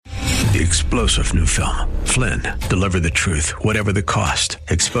The explosive new film, Flynn, deliver the truth, whatever the cost,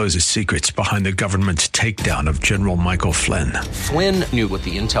 exposes secrets behind the government's takedown of General Michael Flynn. Flynn knew what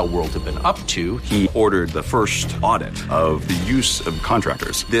the intel world had been up to. He ordered the first audit of the use of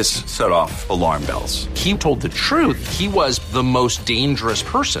contractors. This set off alarm bells. He told the truth. He was the most dangerous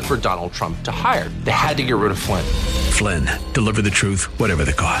person for Donald Trump to hire. They had to get rid of Flynn. Flynn, deliver the truth, whatever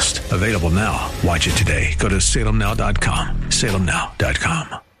the cost. Available now. Watch it today. Go to salemnow.com.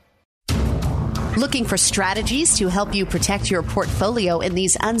 salemnow.com. Looking for strategies to help you protect your portfolio in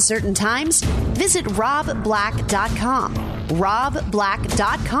these uncertain times? Visit robblack.com.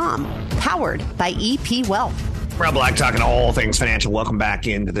 robblack.com, powered by EP Wealth. Rob Black talking all things financial. Welcome back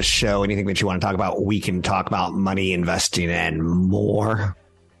into the show. Anything that you want to talk about, we can talk about money, investing, and more.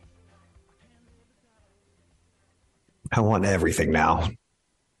 I want everything now.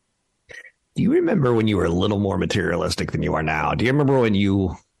 Do you remember when you were a little more materialistic than you are now? Do you remember when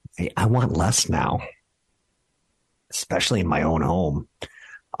you... I want less now, especially in my own home.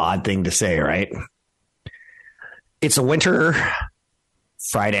 Odd thing to say, right? It's a winter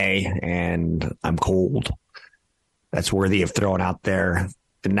Friday and I'm cold. That's worthy of throwing out there.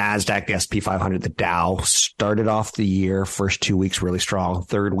 The NASDAQ, the S&P 500, the Dow started off the year, first 2 weeks really strong.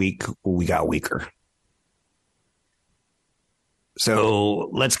 Third week, we got weaker. So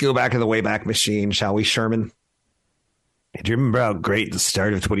let's go back to the Wayback Machine, shall we, Sherman? Do you remember how great the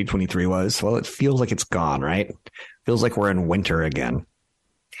start of 2023 was? Well, it feels like it's gone, right? Feels like we're in winter again.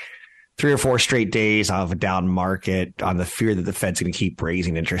 3 or 4 straight days of a down market on the fear that the Fed's going to keep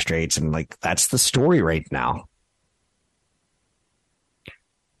raising interest rates. And that's the story right now.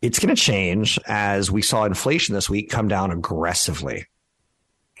 It's going to change as we saw inflation this week come down aggressively.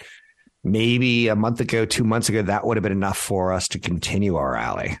 Maybe a month ago, 2 months ago, that would have been enough for us to continue our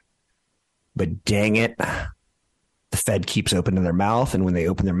rally. But dang it. The Fed keeps opening their mouth, and when they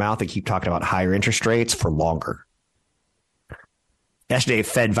open their mouth, they keep talking about higher interest rates for longer. Yesterday,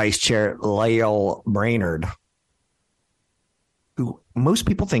 Fed Vice Chair Lael Brainard, who most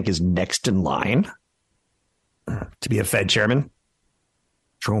people think is next in line to be a Fed chairman.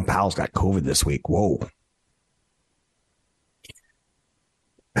 Jerome Powell's got COVID this week. Whoa.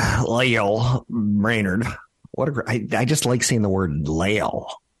 Lael Brainard. I just like saying the word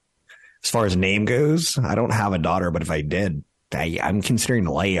Lael. As far as name goes, I don't have a daughter, but if I did, I'm considering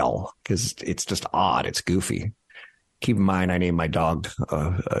Lael because it's just odd. It's goofy. Keep in mind, I named my dog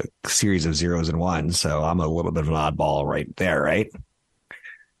a series of zeros and ones, so I'm a little bit of an oddball right there, right?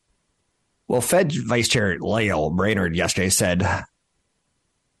 Well, Fed Vice Chair Lael Brainard yesterday said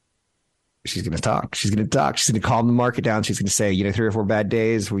she's going to talk. She's going to talk. She's going to calm the market down. She's going to say, 3 or 4 bad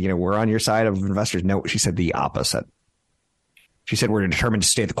days. We're on your side of investors. No, she said the opposite. She said we're determined to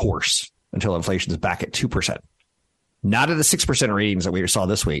stay the course until inflation is back at 2%. Not at the 6% readings that we saw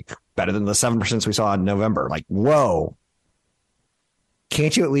this week. Better than the 7% we saw in November. Whoa.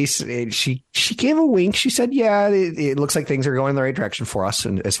 Can't you at least... She gave a wink. She said, yeah, it looks like things are going in the right direction for us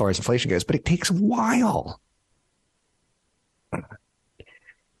and as far as inflation goes, but it takes a while.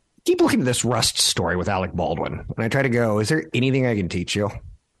 Keep looking at this Rust story with Alec Baldwin. And I try to go, is there anything I can teach you?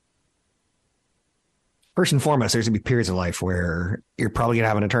 First and foremost, there's going to be periods of life where you're probably going to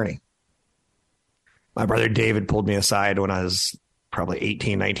have an attorney. My brother David pulled me aside when I was probably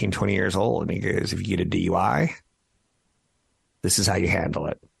 18, 19, 20 years old. And he goes, if you get a DUI, this is how you handle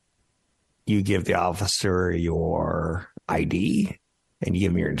it. You give the officer your ID and you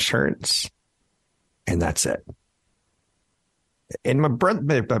give him your insurance. And that's it. And my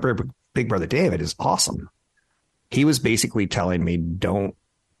big brother David is awesome. He was basically telling me, don't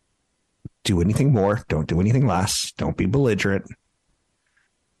do anything more. Don't do anything less. Don't be belligerent.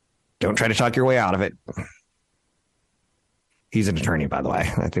 Don't try to talk your way out of it. He's an attorney, by the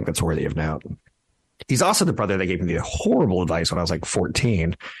way. I think that's worthy of note. He's also the brother that gave me the horrible advice when I was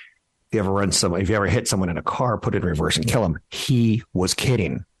 14. If you ever hit someone in a car, put it in reverse and kill him. He was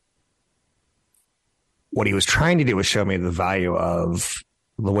kidding. What he was trying to do was show me the value of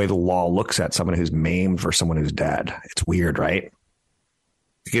the way the law looks at someone who's maimed versus someone who's dead. It's weird, right?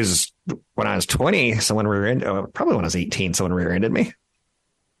 Because when I was 20, someone probably when I was 18, someone rear-ended me.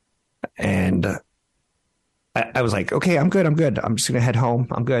 And I was like, okay, I'm good. I'm just going to head home.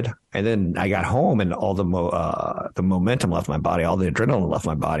 I'm good. And then I got home and all the momentum left my body, all the adrenaline left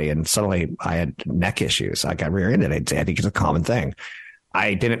my body. And suddenly I had neck issues. I got rear-ended. I think it's a common thing.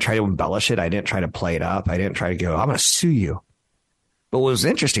 I didn't try to embellish it. I didn't try to play it up. I didn't try to go, I'm going to sue you. But what was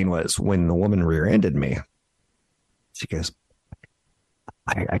interesting was when the woman rear-ended me, she goes,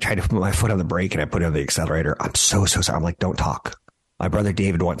 I tried to put my foot on the brake and I put it on the accelerator. I'm so sorry. I'm like, don't talk. My brother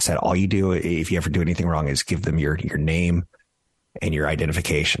David once said, all you do if you ever do anything wrong is give them your name and your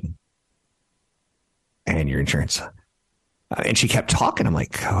identification. and your insurance. And she kept talking. I'm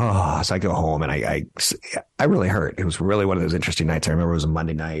like, oh, so I go home and I really hurt. It was really one of those interesting nights. I remember it was a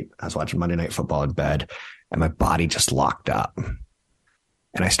Monday night. I was watching Monday Night Football in bed and my body just locked up.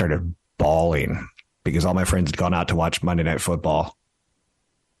 And I started bawling because all my friends had gone out to watch Monday Night Football.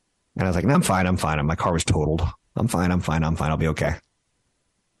 And I was like, no, I'm fine. My car was totaled. I'm fine. I'll be okay.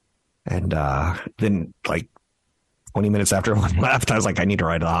 And then like 20 minutes after I left, I was like, I need to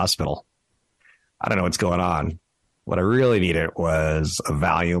ride to the hospital. I don't know what's going on. What I really needed was a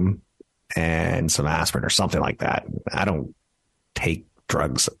Valium and some aspirin or something like that. I don't take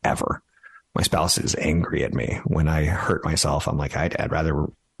drugs ever. My spouse is angry at me when I hurt myself. I'm like, I'd rather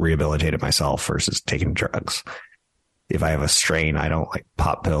rehabilitate myself versus taking drugs. If I have a strain, I don't like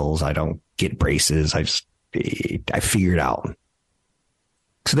pop pills. I don't get braces. I figure it out.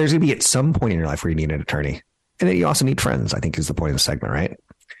 So there's going to be at some point in your life where you need an attorney. And then you also need friends, I think is the point of the segment, right?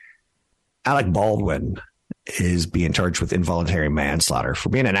 Alec Baldwin is being charged with involuntary manslaughter for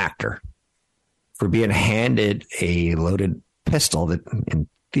being an actor, for being handed a loaded pistol that in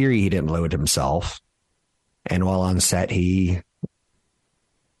theory he didn't load himself. And while on set, he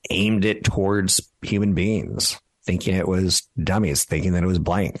aimed it towards human beings, thinking it was dummies, thinking that it was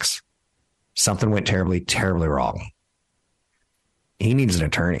blanks. Something went terribly, terribly wrong. He needs an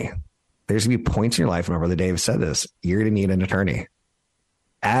attorney. There's going to be points in your life, and my brother Dave said this, you're going to need an attorney.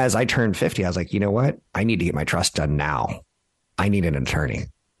 As I turned 50, I was like, you know what? I need to get my trust done now. I need an attorney.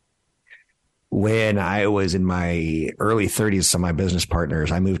 When I was in my early 30s, some of my business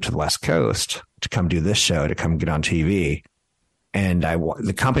partners, I moved to the West Coast to come do this show, to come get on TV. And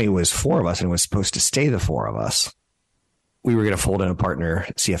the company was 4 of us and it was supposed to stay the 4 of us. We were going to fold in a partner,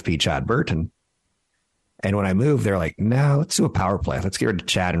 CFP Chad Burton. And when I moved, they're like, no, let's do a power play. Let's get rid of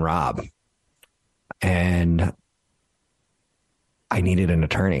Chad and Rob. And I needed an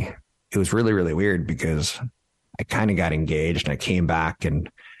attorney. It was really, really weird because I kind of got engaged and I came back and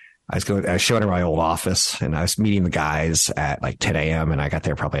I was showing her my old office and I was meeting the guys at like 10 a.m. and I got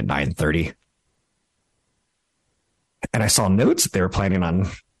there probably at 9:30. And I saw notes that they were planning on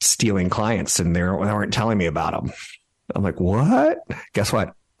stealing clients and they weren't telling me about them. I'm like, what? Guess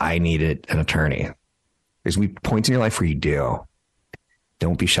what? I needed an attorney. There's going to be points in your life where you do.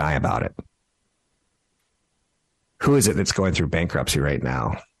 Don't be shy about it. Who is it that's going through bankruptcy right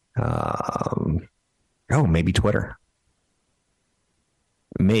now? Maybe Twitter.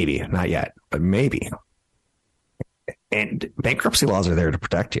 Maybe, not yet, but maybe. And bankruptcy laws are there to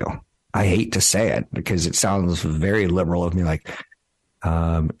protect you. I hate to say it because it sounds very liberal of me. Like,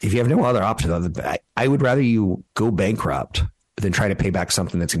 if you have no other option, I would rather you go bankrupt than try to pay back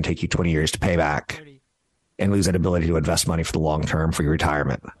something that's going to take you 20 years to pay back and lose that ability to invest money for the long term for your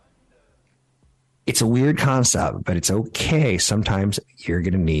retirement. It's a weird concept, but it's okay. Sometimes you're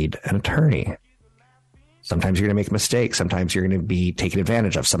going to need an attorney. Sometimes you're going to make a mistake. Sometimes you're going to be taken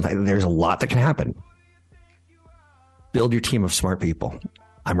advantage of. Sometimes there's a lot that can happen. Build your team of smart people.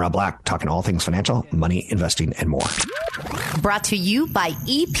 I'm Rob Black, talking all things financial, money, investing, and more. Brought to you by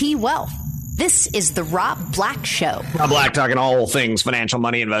EP Wealth. This is the Rob Black Show. Rob Black, talking all things financial,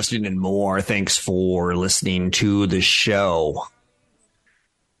 money, investing, and more. Thanks for listening to the show.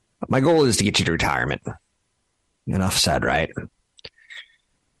 My goal is to get you to retirement. Enough said, right?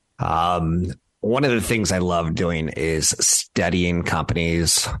 One of the things I love doing is studying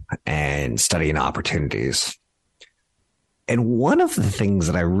companies and studying opportunities. And one of the things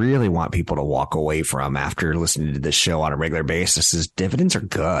that I really want people to walk away from after listening to this show on a regular basis is dividends are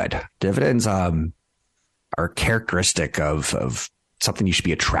good. Dividends are characteristic of something you should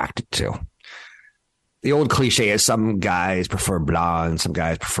be attracted to. The old cliche is some guys prefer blondes, some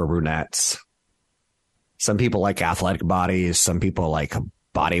guys prefer brunettes. Some people like athletic bodies. Some people like a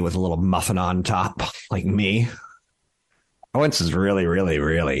body with a little muffin on top, like me. I once was really, really,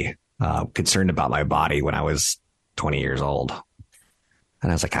 really concerned about my body when I was 20 years old.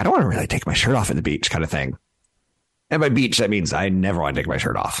 And I was like, I don't want to really take my shirt off at the beach kind of thing. And by beach, that means I never want to take my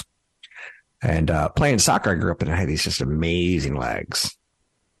shirt off. And playing soccer, I grew up and I had these just amazing legs.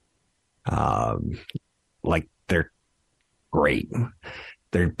 Like they're great.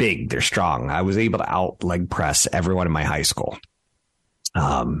 They're big. They're strong. I was able to out leg press everyone in my high school.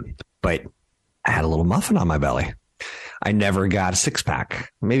 But I had a little muffin on my belly. I never got a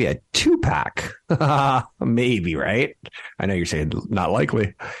 6-pack, maybe a 2-pack, maybe, right? I know you're saying not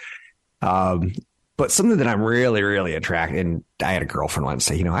likely. But something that I'm really, really attracted. And I had a girlfriend once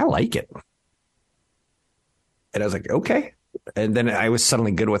say, I like it. And I was like, okay. And then I was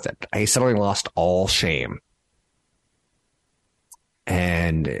suddenly good with it. I suddenly lost all shame.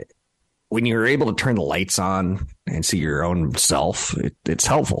 And when you're able to turn the lights on and see your own self, it's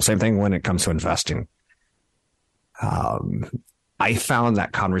helpful. Same thing when it comes to investing. I found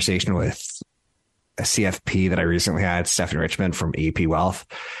that conversation with a CFP that I recently had, Stephanie Richmond from AP Wealth,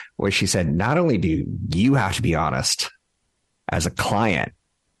 where she said, not only do you have to be honest as a client,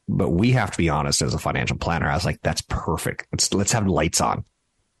 but we have to be honest as a financial planner. I was like, that's perfect. Let's have lights on.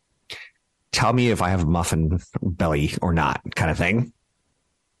 Tell me if I have a muffin belly or not, kind of thing.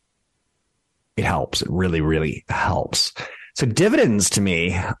 It helps. It really, really helps. So dividends to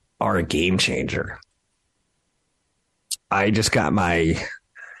me are a game changer. I just got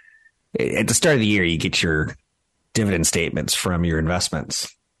at the start of the year, you get your dividend statements from your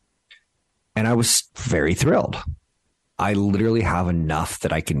investments. And I was very thrilled. I literally have enough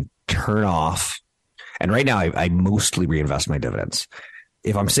that I can turn off. And right now I mostly reinvest my dividends.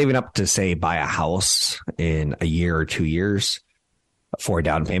 If I'm saving up to, say, buy a house in a year or 2 years for a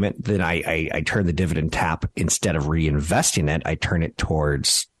down payment, then I turn the dividend tap. Instead of reinvesting it, I turn it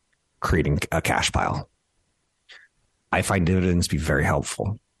towards creating a cash pile. I find dividends to be very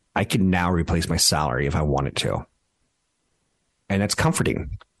helpful. I can now replace my salary if I wanted to. And that's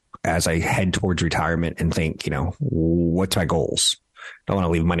comforting as I head towards retirement and think, what's my goals? Don't want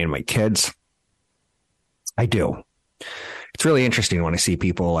to leave money to my kids. I do. It's really interesting when I see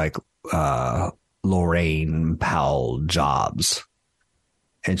people like Lorraine Powell Jobs.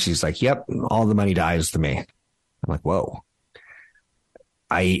 And she's like, yep, all the money dies to me. I'm like, whoa.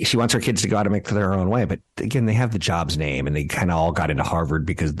 She wants her kids to go out and make their own way. But again, they have the Jobs name and they kind of all got into Harvard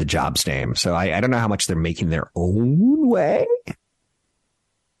because of the Jobs name. So I don't know how much they're making their own way.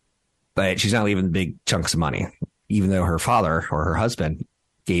 But she's not leaving big chunks of money, even though her father or her husband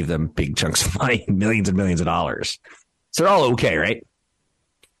gave them big chunks of money, millions and millions of dollars. So they're all okay, right?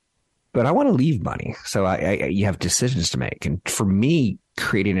 But I want to leave money. So you have decisions to make. And for me,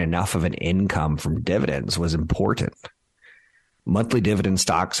 creating enough of an income from dividends was important. Monthly dividend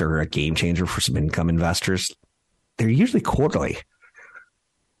stocks are a game changer for some income investors. They're usually quarterly.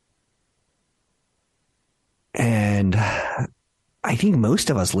 And I think most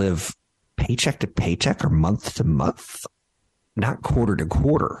of us live paycheck to paycheck or month to month, not quarter to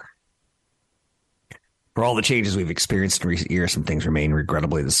quarter. For all the changes we've experienced in recent years, some things remain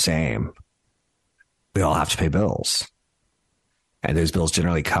regrettably the same. We all have to pay bills. And those bills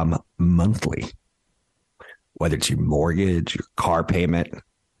generally come monthly. Whether it's your mortgage, your car payment,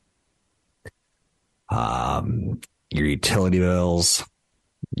 your utility bills,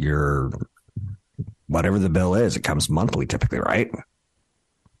 your whatever the bill is, it comes monthly typically, right?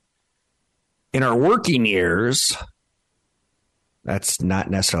 In our working years, that's not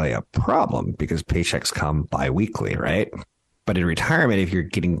necessarily a problem because paychecks come bi-weekly, right? But in retirement, if you're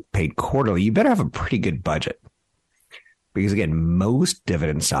getting paid quarterly, you better have a pretty good budget. Because again, most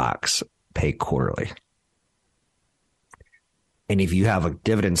dividend stocks pay quarterly. And if you have a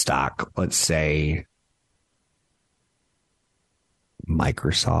dividend stock, let's say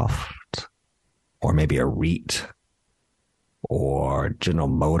Microsoft, or maybe a REIT, or General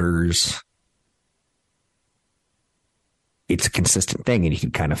Motors, it's a consistent thing and you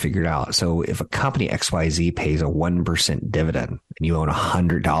can kind of figure it out. So if a company XYZ pays a 1% dividend and you own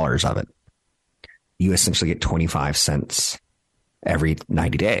 $100 of it, you essentially get 25 cents every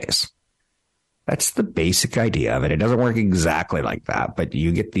 90 days. That's the basic idea of it. It doesn't work exactly like that, but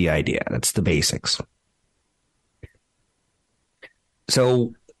you get the idea. That's the basics.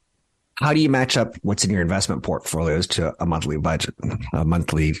 So how do you match up what's in your investment portfolios to a monthly budget, a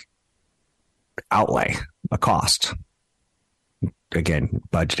monthly outlay, a cost? Again,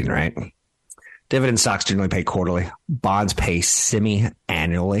 budgeting, right? Dividend stocks generally pay quarterly. Bonds pay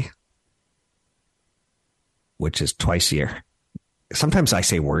semi-annually, which is twice a year. Sometimes I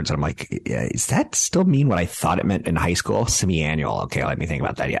say words and I'm like, yeah, does that still mean what I thought it meant in high school? Semi-annual. Okay, let me think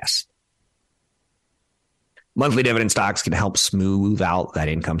about that. Yes. Monthly dividend stocks can help smooth out that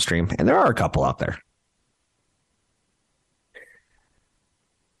income stream. And there are a couple out there.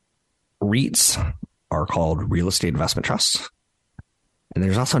 REITs are called real estate investment trusts. And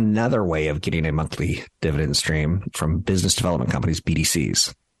there's also another way of getting a monthly dividend stream from business development companies,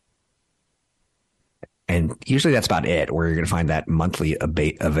 BDCs. And usually that's about it, where you're going to find that monthly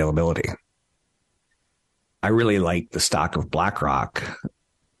availability. I really like the stock of BlackRock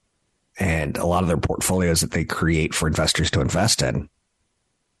and a lot of their portfolios that they create for investors to invest in.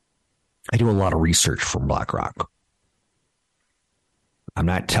 I do a lot of research for BlackRock. I'm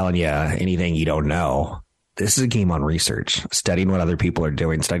not telling you anything you don't know. This is a game on research, studying what other people are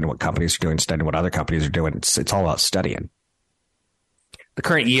doing, studying what companies are doing, studying what other companies are doing. It's all about studying. The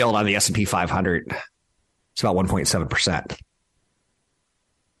current yield on the S&P 500 is about 1.7%.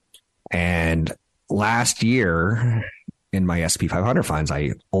 And last year in my S&P 500 funds,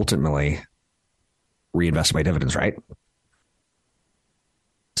 I ultimately reinvested my dividends, right?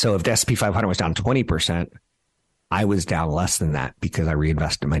 So if the S&P 500 was down 20%, I was down less than that because I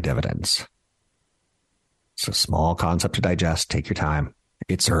reinvested my dividends. It's a small concept to digest. Take your time.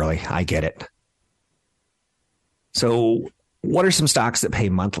 It's early. I get it. So what are some stocks that pay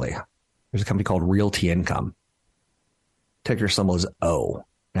monthly? There's a company called Realty Income. Ticker symbol is O.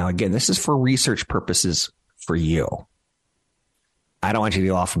 Now, again, this is for research purposes for you. I don't want you to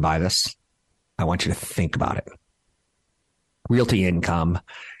go off and buy this. I want you to think about it. Realty Income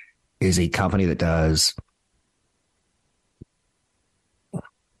is a company that does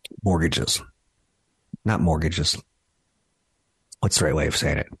mortgages. Not mortgages. What's the right way of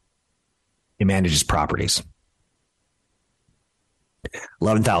saying it? It manages properties.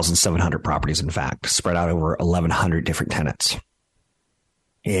 11,700 properties, in fact, spread out over 1,100 different tenants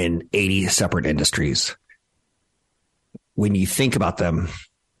in 80 separate industries. When you think about them,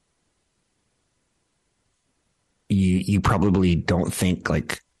 you probably don't think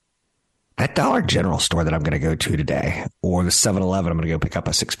like that Dollar General store that I'm going to go to today, or the 7-Eleven I'm going to go pick up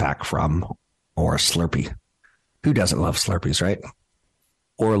a 6-pack from, or a Slurpee. Who doesn't love Slurpees, right?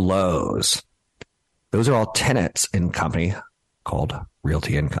 Or Lowe's. Those are all tenants in a company called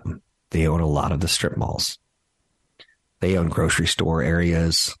Realty Income. They own a lot of the strip malls. They own grocery store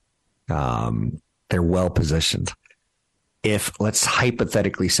areas. They're well positioned. If, let's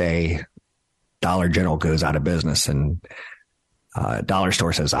hypothetically say, Dollar General goes out of business and Dollar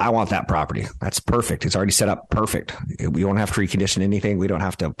Store says, I want that property. That's perfect. It's already set up perfect. We don't have to recondition anything. We don't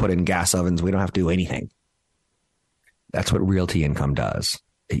have to put in gas ovens. We don't have to do anything. That's what Realty Income does.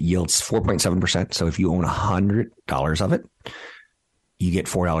 It yields 4.7%. So if you own $100 of it, you get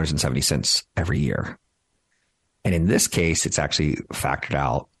 $4.70 every year. And in this case, it's actually factored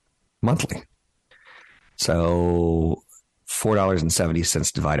out monthly. So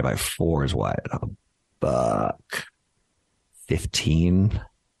 $4.70 divided by 4 is what? $1.15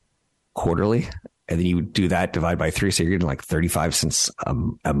 quarterly. And then you do that divide by 3. So you're getting like 35 cents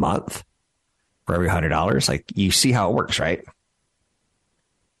a month for every $100. Like, you see how it works, right?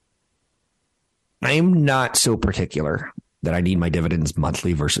 I'm not so particular that I need my dividends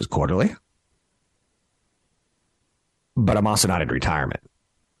monthly versus quarterly, but I'm also not in retirement.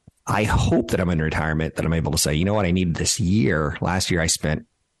 I hope that I'm in retirement, that I'm able to say, you know what, I need this year. Last year I spent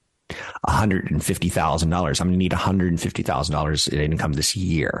 $150,000. I'm going to need $150,000 in income this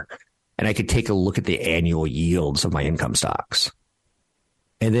year. And I could take a look at the annual yields of my income stocks.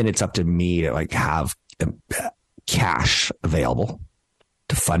 And then it's up to me to like have cash available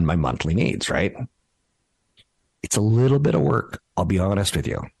to fund my monthly needs, right? It's a little bit of work. I'll be honest with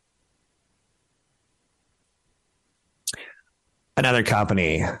you. Another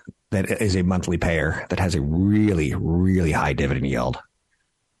company that is a monthly payer that has a really, really high dividend yield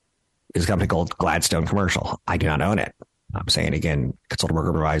is a company called Gladstone Commercial. I do not own it. I'm saying again, consultant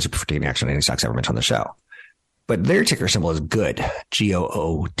worker advisor for taking action on any stocks ever mentioned on the show. But their ticker symbol is GOOD,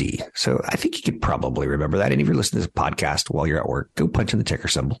 G-O-O-D. So I think you could probably remember that. And if you're listening to this podcast while you're at work, go punch in the ticker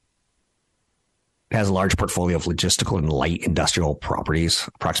symbol. It has a large portfolio of logistical and light industrial properties.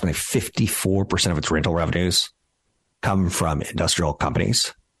 Approximately 54% of its rental revenues come from industrial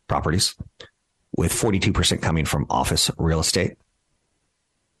companies, properties, with 42% coming from office real estate.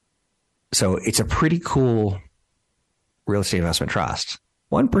 So it's a pretty cool real estate investment trust.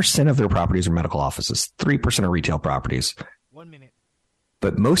 1% of their properties are medical offices, 3% are retail properties. 1 minute.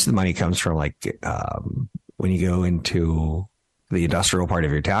 But most of the money comes from like when you go into the industrial part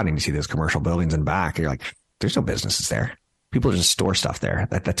of your town and you see those commercial buildings in back, you're like, there's no businesses there. People just store stuff there.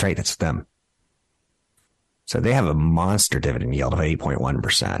 That's right. That's them. So they have a monster dividend yield of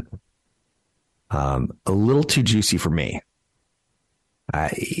 8.1%. A little too juicy for me.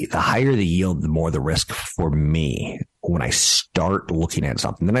 The higher the yield, the more the risk for me when I start looking at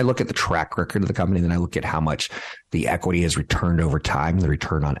something. Then I look at the track record of the company. Then I look at how much the equity has returned over time, the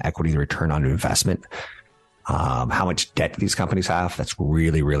return on equity, the return on investment, how much debt these companies have. That's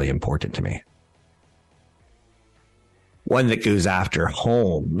really, really important to me. One that goes after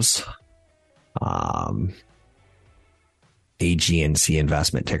homes, AGNC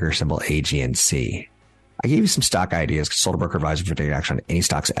Investment, ticker symbol AGNC. I gave you some stock ideas, consultant broker advisor for taking action on any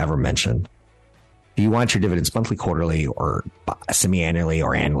stocks ever mentioned. Do you want your dividends monthly, quarterly, or semi-annually,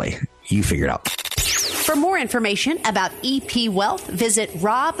 or annually? You figure it out. For more information about EP Wealth, visit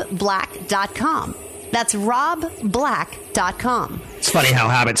robblack.com. That's robblack.com. It's funny how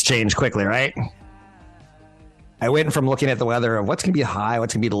habits change quickly, right? I went from looking at the weather of what's going to be high,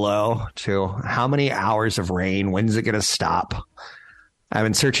 what's going to be low, to how many hours of rain, when's it going to stop? I've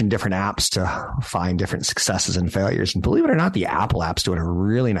been searching different apps to find different successes and failures. And believe it or not, the Apple app's doing a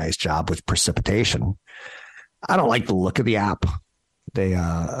really nice job with precipitation. I don't like the look of the app. They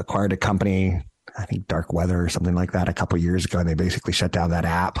acquired a company, I think Dark Weather or something like that, a couple of years ago, and they basically shut down that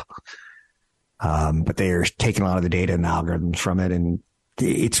app. But they are taking a lot of the data and algorithms from it. And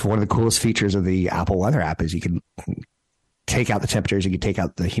it's one of the coolest features of the Apple Weather app is you can take out the temperatures, you can take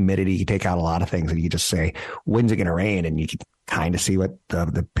out the humidity, you can take out a lot of things, and you can just say, when's it going to rain? And you can kind of see what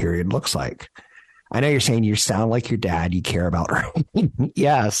the period looks like. I know you're saying you sound like your dad, you care about rain.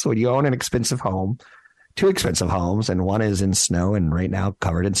 Yes, when you own an expensive home, 2 expensive homes, and one is in snow and right now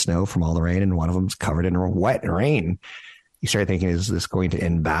covered in snow from all the rain, and one of them's covered in wet rain, you start thinking, is this going to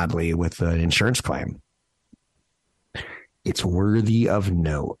end badly with an insurance claim? It's worthy of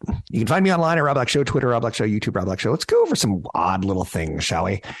note. You can find me online at Rob Black Show, Twitter, Rob Black Show, YouTube, Rob Black Show. Let's go over some odd little things, shall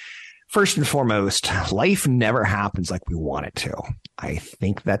we? First and foremost, life never happens like we want it to. I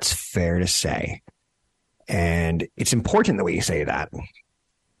think that's fair to say. And it's important that we say that.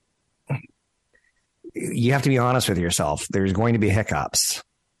 You have to be honest with yourself. There's going to be hiccups.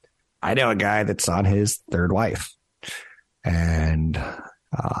 I know a guy that's on his 3rd wife, and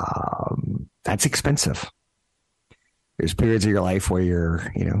that's expensive. There's periods of your life where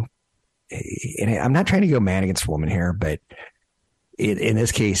you're, and I'm not trying to go man against woman here, but in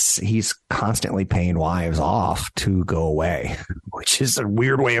this case, he's constantly paying wives off to go away, which is a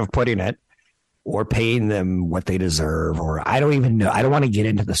weird way of putting it, or paying them what they deserve, or I don't even know. I don't want to get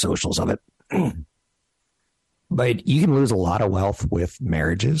into the socials of it. But you can lose a lot of wealth with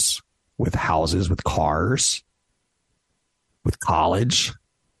marriages, with houses, with cars, with college.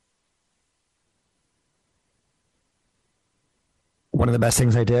 One of the best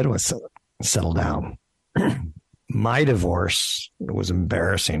things I did was settle down. My divorce was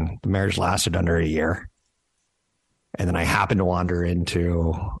embarrassing. The marriage lasted under a year. And then I happened to wander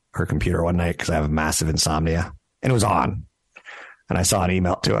into her computer one night because I have massive insomnia. And it was on. And I saw an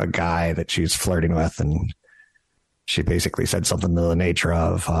email to a guy that she was flirting with. And she basically said something to the nature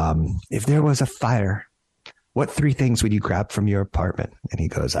of, if there was a fire, what 3 things would you grab from your apartment? And he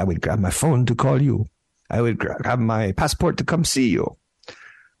goes, I would grab my phone to call you. I would grab my passport to come see you.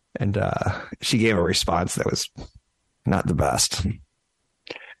 And she gave a response that was not the best.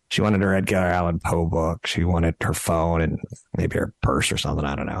 She wanted her Edgar Allan Poe book. She wanted her phone and maybe her purse or something.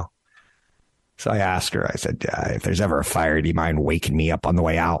 I don't know. So I asked her, I said, if there's ever a fire, do you mind waking me up on the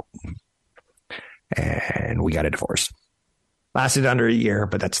way out? And we got a divorce. Lasted under a year,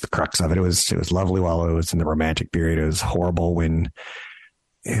 but that's the crux of it. It was lovely while it was in the romantic period. It was horrible when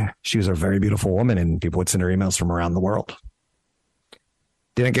she was a very beautiful woman and people would send her emails from around the world.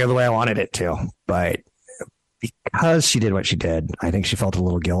 Didn't go the way I wanted it to, but because she did what she did, I think she felt a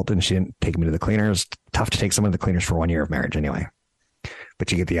little guilt and she didn't take me to the cleaners. Tough to take someone to the cleaners for 1 year of marriage anyway,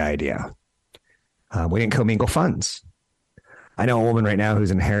 but you get the idea. We didn't commingle funds. I know a woman right now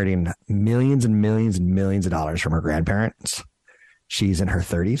who's inheriting millions and millions and millions of dollars from her grandparents. She's in her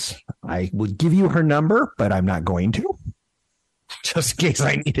 30s. I would give you her number, but I'm not going to. Just in case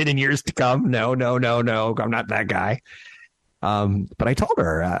I need it in years to come. No. I'm not that guy. But I told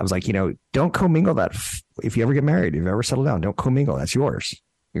her, I was like, don't commingle that. If you ever get married, if you ever settle down, don't commingle. That's yours.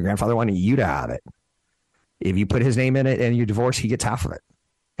 Your grandfather wanted you to have it. If you put his name in it and you divorce, he gets half of it.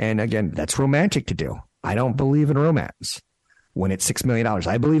 And again, that's romantic to do. I don't believe in romance when it's $6 million.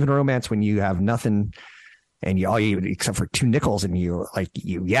 I believe in romance when you have nothing and you all you except for 2 nickels and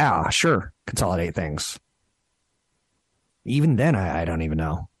yeah, sure, consolidate things. Even then, I don't even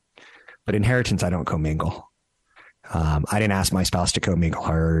know. But inheritance, I don't commingle. I didn't ask my spouse to commingle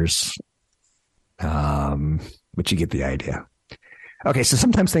hers. But you get the idea. Okay, so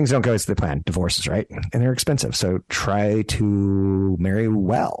sometimes things don't go as the plan. Divorces, right? And they're expensive. So try to marry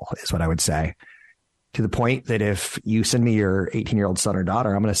well, is what I would say. To the point that if you send me your 18-year-old son or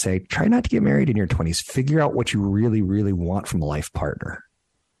daughter, I'm going to say, try not to get married in your 20s. Figure out what you really, really want from a life partner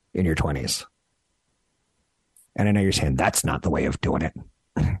in your 20s. And I know you're saying that's not the way of doing it.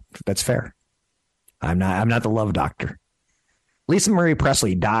 That's fair. I'm not the love doctor. Lisa Marie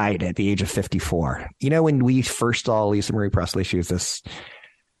Presley died at the age of 54. When we first saw Lisa Marie Presley, she was this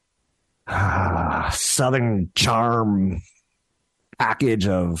Southern charm package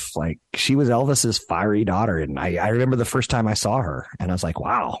of she was Elvis's fiery daughter. And I remember the first time I saw her and I was like,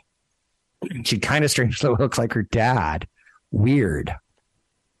 wow, she kind of strangely looks like her dad. Weird.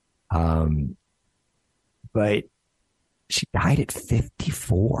 But she died at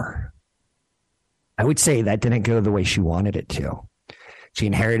 54. I would say that didn't go the way she wanted it to. She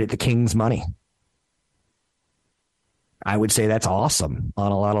inherited the king's money. I would say that's awesome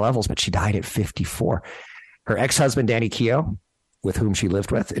on a lot of levels, but she died at 54. Her ex-husband, Danny Keough, with whom she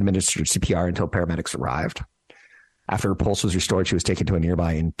lived with, administered CPR until paramedics arrived. After her pulse was restored, she was taken to a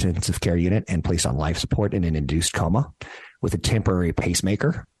nearby intensive care unit and placed on life support in an induced coma with a temporary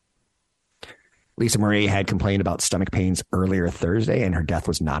pacemaker. Lisa Marie had complained about stomach pains earlier Thursday, and her death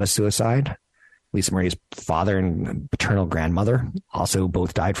was not a suicide. Lisa Marie's father and paternal grandmother also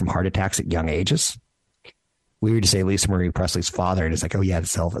both died from heart attacks at young ages. Weird to say Lisa Marie Presley's father, and it's like, oh yeah,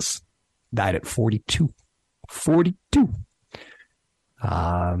 it's Elvis. Died at 42. 42.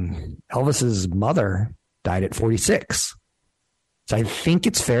 Elvis's mother died at 46. So I think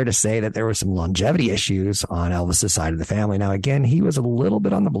it's fair to say that there were some longevity issues on Elvis's side of the family. Now, again, he was a little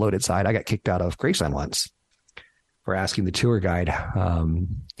bit on the bloated side. I got kicked out of Graceland once for asking the tour guide, can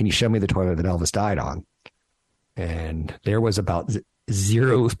you show me the toilet that Elvis died on? And there was about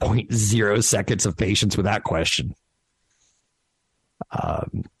 0.0 seconds of patience with that question.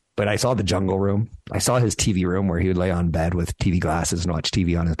 But I saw the jungle room. I saw his TV room where he would lay on bed with TV glasses and watch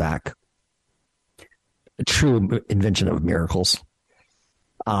TV on his back. A true invention of miracles.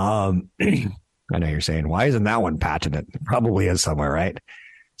 I know you're saying, why isn't that one patented? It probably is somewhere, right?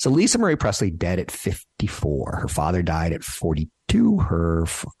 So Lisa Marie Presley dead at 54. Her father died at 42. Her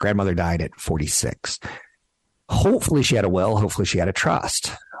grandmother died at 46. Hopefully she had a will. Hopefully she had a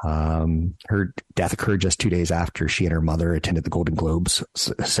trust. Her death occurred just 2 days after she and her mother attended the Golden Globes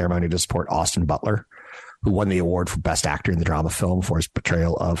ceremony to support Austin Butler, who won the award for Best Actor in the Drama Film for his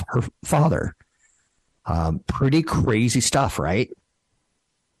portrayal of her father. Pretty crazy stuff, right?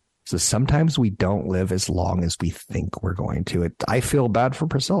 So sometimes we don't live as long as we think we're going to. I feel bad for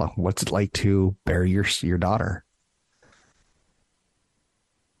Priscilla. What's it like to bury your daughter?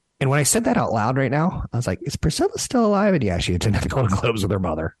 And when I said that out loud right now, I was like, is Priscilla still alive? And yeah, she attended the Golden Globes with her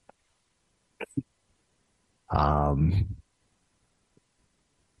mother. I'm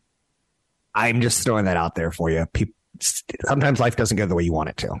just throwing that out there for you. Sometimes life doesn't go the way you want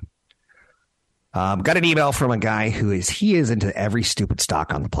it to. Got an email from a guy he is into every stupid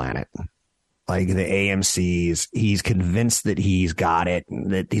stock on the planet. Like the AMCs. He's convinced that he's got it,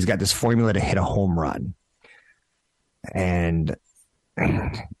 that he's got this formula to hit a home run. And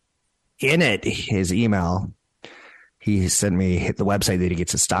in it, his email, he sent me the website that he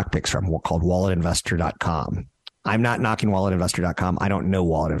gets his stock picks from, called walletinvestor.com. I'm not knocking walletinvestor.com. I don't know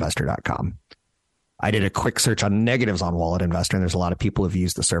walletinvestor.com. I did a quick search on negatives on Wallet Investor, and there's a lot of people who've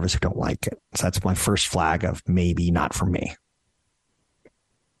used the service who don't like it. So that's my first flag of maybe not for me.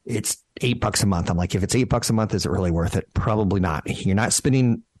 It's $8 a month. I'm like, if it's $8 a month, is it really worth it? Probably not. You're not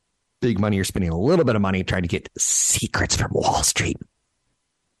spending big money. You're spending a little bit of money trying to get secrets from Wall Street.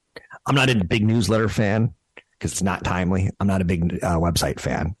 I'm not a big newsletter fan because it's not timely. I'm not a big website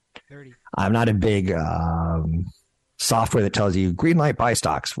fan. I'm not a big software that tells you green light, buy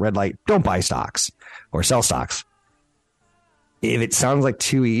stocks, red light, don't buy stocks or sell stocks. If it sounds like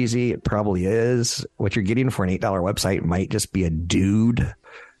too easy, it probably is. What you're getting for an $8 website might just be a dude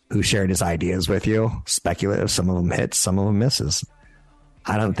who shared his ideas with you. Speculative. Some of them hits, some of them misses.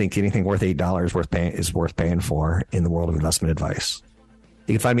 I don't think anything worth $8 is worth paying for in the world of investment advice.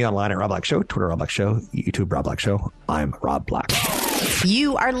 You can find me online at Rob Black Show, Twitter Rob Black Show, YouTube Rob Black Show. I'm Rob Black.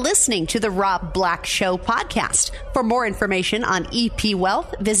 You are listening to the Rob Black Show podcast. For more information on EP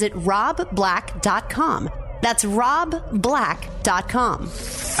Wealth, visit robblack.com. That's robblack.com.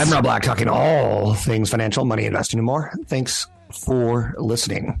 I'm Rob Black, talking all things financial, money, investing, and more. Thanks for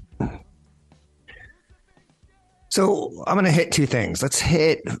listening. So I'm going to hit two things. Let's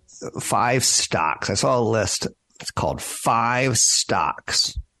hit 5 stocks. I saw a list. It's called 5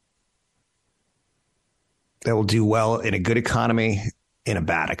 stocks that will do well in a good economy, in a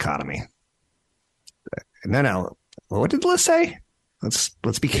bad economy. No. What did the list say?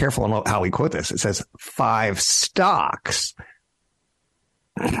 Let's be careful on how we quote this. It says 5 stocks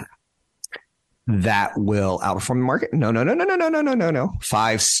that will outperform the market. No.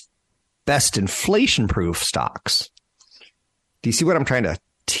 5 best inflation-proof stocks. Do you see what I'm trying to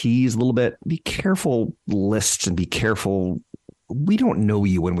tease a little bit? Be careful lists and be careful. We don't know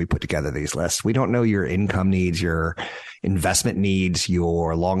you when we put together these lists. We don't know your income needs, your investment needs,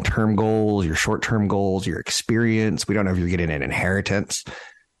 your long-term goals, your short-term goals, your experience. We don't know if you're getting an inheritance.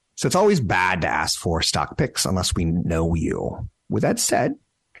 So it's always bad to ask for stock picks unless we know you. With that said,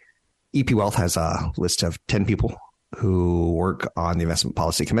 EP Wealth has a list of 10 people who work on the investment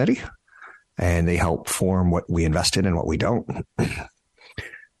policy committee, and they help form what we invest in and what we don't.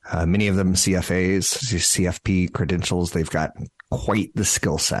 Many of them CFAs, CFP credentials. They've got quite the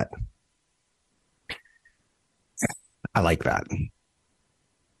skill set. I like that.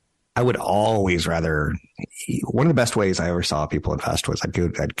 I would always rather, one of the best ways I ever saw people invest was I'd go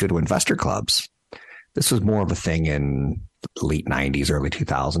to investor clubs. This was more of a thing in late 90s, early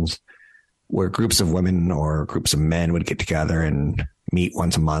 2000s, where groups of women or groups of men would get together and meet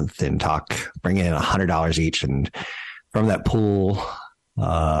once a month and talk, bring in $100 each. And from that pool,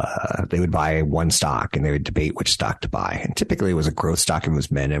 they would buy one stock and they would debate which stock to buy. And typically it was a growth stock and it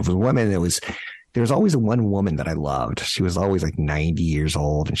was men. If it was women, there was always one woman that I loved. She was always like 90 years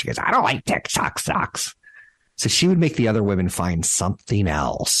old. And she goes, I don't like tech stocks. So she would make the other women find something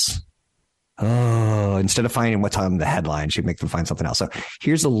else. Oh, instead of finding what's on the headline, she'd make them find something else. So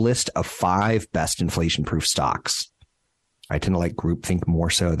here's a list of 5 best inflation-proof stocks. I tend to like groupthink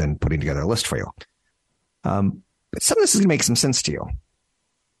more so than putting together a list for you. But some of this is going to make some sense to you.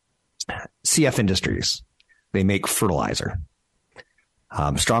 CF Industries, they make fertilizer.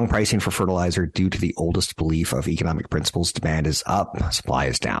 Strong pricing for fertilizer due to the oldest belief of economic principles. Demand is up, supply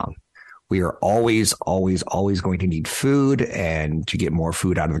is down. We are always going to need food, and to get more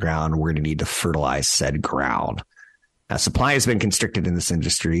food out of the ground, we're going to need to fertilize said ground. Now, supply has been constricted in this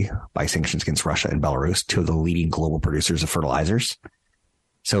industry by sanctions against Russia and Belarus, 2 of the leading global producers of fertilizers.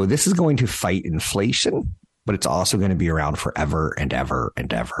 So this is going to fight inflation, but it's also going to be around forever and ever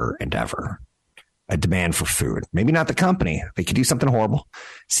and ever and ever. A demand for food. Maybe not the company. They could do something horrible.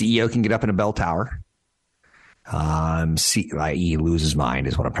 CEO can get up in a bell tower. I.e. lose his mind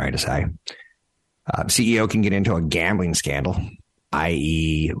is what I'm trying to say. CEO can get into a gambling scandal,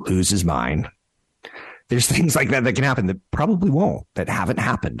 i.e. lose his mind. There's things like that can happen that probably won't, that haven't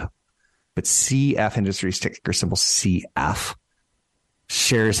happened. But CF Industries, ticker symbol CF,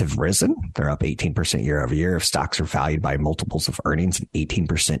 shares have risen. They're up 18% year over year. If stocks are valued by multiples of earnings, an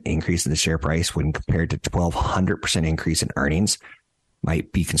 18% increase in the share price when compared to 1,200% increase in earnings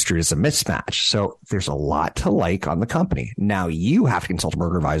might be construed as a mismatch. So there's a lot to like on the company. Now you have to consult a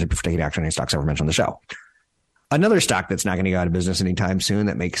broker advisor before taking action on any stocks ever mentioned on the show. Another stock that's not going to go out of business anytime soon,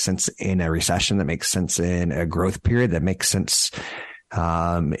 that makes sense in a recession, that makes sense in a growth period, that makes sense for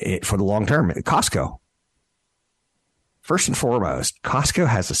the long term, Costco. First and foremost, Costco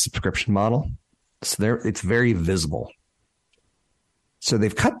has a subscription model, so it's very visible. So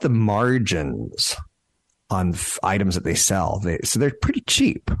they've cut the margins on items that they sell. So they're pretty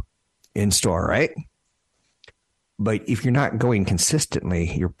cheap in store, right? But if you're not going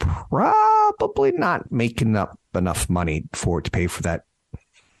consistently, you're probably not making up enough money to pay for that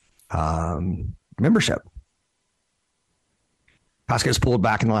membership. Costco's pulled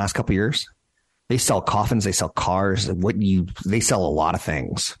back in the last couple of years. They sell coffins, they sell cars, they sell a lot of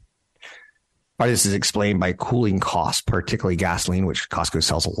things. Part of this is explained by cooling costs, particularly gasoline, which Costco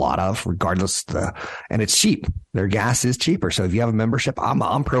sells a lot of, regardless and it's cheap. Their gas is cheaper. So if you have a membership,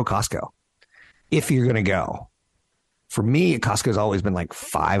 I'm pro Costco. If you're going to go. For me, Costco's always been like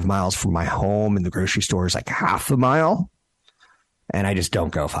 5 miles from my home, and the grocery store is like half a mile. And I just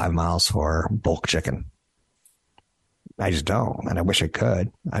don't go 5 miles for bulk chicken. I just don't. And I wish I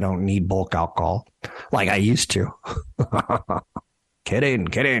could. I don't need bulk alcohol like I used to.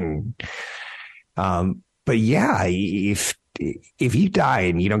 Kidding. But yeah, if you die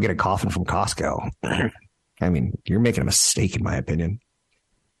and you don't get a coffin from Costco, I mean, you're making a mistake, in my opinion.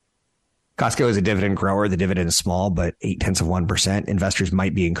 Costco is a dividend grower. The dividend is small, but 0.8%. Investors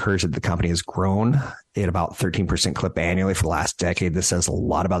might be encouraged that the company has grown at about 13% clip annually for the last decade. This says a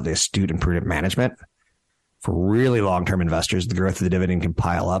lot about the astute and prudent management. For really long-term investors, the growth of the dividend can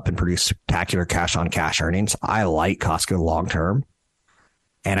pile up and produce spectacular cash-on-cash earnings. I like Costco long-term,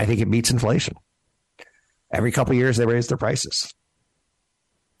 and I think it beats inflation. Every couple of years, they raise their prices.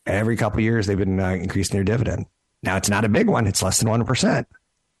 Every couple of years, they've been increasing their dividend. Now, it's not a big one. It's less than 1%.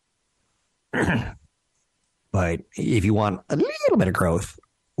 But if you want a little bit of growth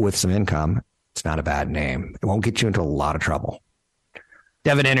with some income, it's not a bad name. It won't get you into a lot of trouble.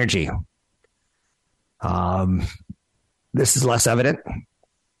 Devon Energy. This is less evident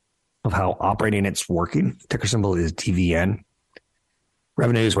of how operating it's working. Ticker symbol is DVN.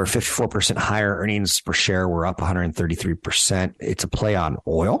 Revenues were 54% higher. Earnings per share were up 133%. It's a play on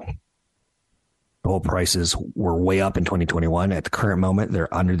oil. Oil prices were way up in 2021. At the current moment,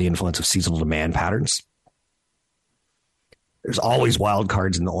 they're under the influence of seasonal demand patterns. There's always wild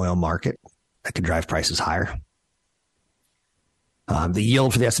cards in the oil market that could drive prices higher. The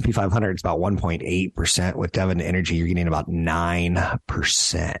yield for the S&P 500 is about 1.8%. With Devon Energy, you're getting about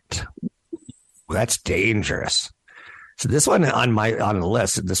 9%. That's dangerous. So this one on the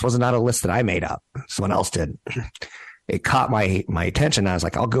list, this was not a list that I made up. Someone else did. It caught my attention. I was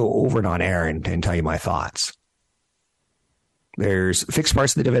like, I'll go over it on air and tell you my thoughts. There's fixed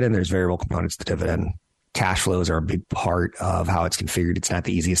parts of the dividend. There's variable components of the dividend. Cash flows are a big part of how it's configured. It's not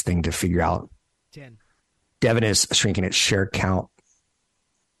the easiest thing to figure out. 10. Devon is shrinking its share count.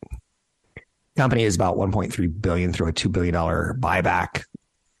 Company is about $1.3 billion through a $2 billion buyback.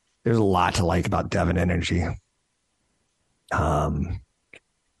 There's a lot to like about Devon Energy.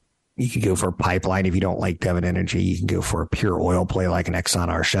 You could go for a pipeline if you don't like Devon Energy. You can go for a pure oil play like an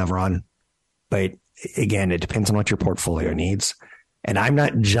Exxon or Chevron. But again, it depends on what your portfolio needs. And I'm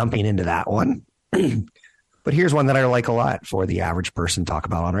not jumping into that one. But here's one that I like a lot for the average person to talk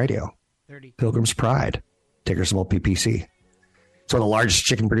about on radio. Pilgrim's Pride, ticker symbol PPC. It's one of the largest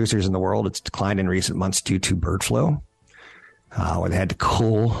chicken producers in the world. It's declined in recent months due to bird flu, where they had to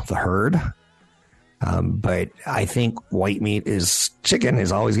cull the herd. But I think white meat chicken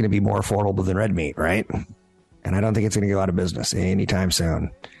is always going to be more affordable than red meat, right? And I don't think it's going to go out of business anytime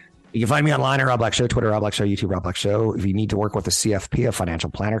soon. You can find me online at Rob Black Show, Twitter, Rob Black Show, YouTube, Rob Black Show. If you need to work with a CFP, a financial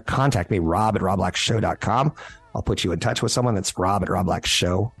planner, contact me, rob@robblackshow.com. I'll put you in touch with someone. That's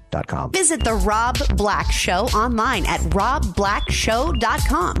rob@robblackshow.com. Visit The Rob Black Show online at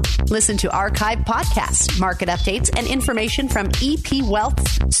robblackshow.com. Listen to archived podcasts, market updates, and information from EP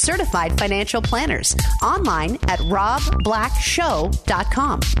Wealth's certified financial planners online at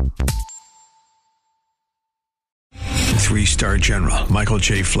robblackshow.com. 3-star General Michael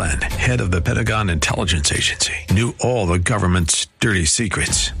J. Flynn, head of the Pentagon Intelligence Agency, knew all the government's dirty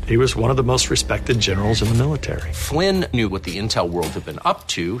secrets. He was one of the most respected generals in the military. Flynn knew what the intel world had been up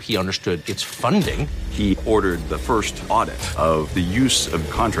to. He understood its funding. He ordered the first audit of the use of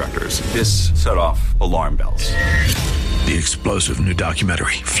contractors. This set off alarm bells. The explosive new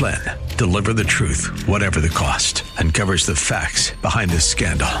documentary, Flynn, Deliver the Truth, Whatever the Cost, uncovers the facts behind this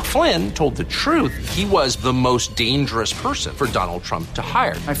scandal. Flynn told the truth. He was the most dangerous person for Donald Trump to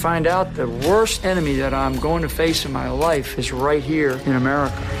hire. I find out the worst enemy that I'm going to face in my life is right here in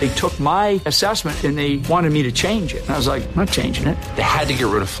America. They took my assessment and they wanted me to change it. And I was like, I'm not changing it. They had to get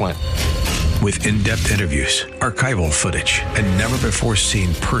rid of Flynn. With in-depth interviews, archival footage, and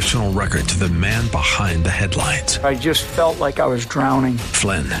never-before-seen personal records of the man behind the headlines. I just felt like I was drowning.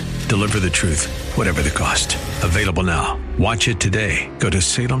 Flynn, Deliver the Truth, Whatever the Cost. Available now. Watch it today. Go to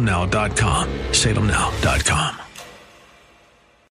salemnow.com. salemnow.com.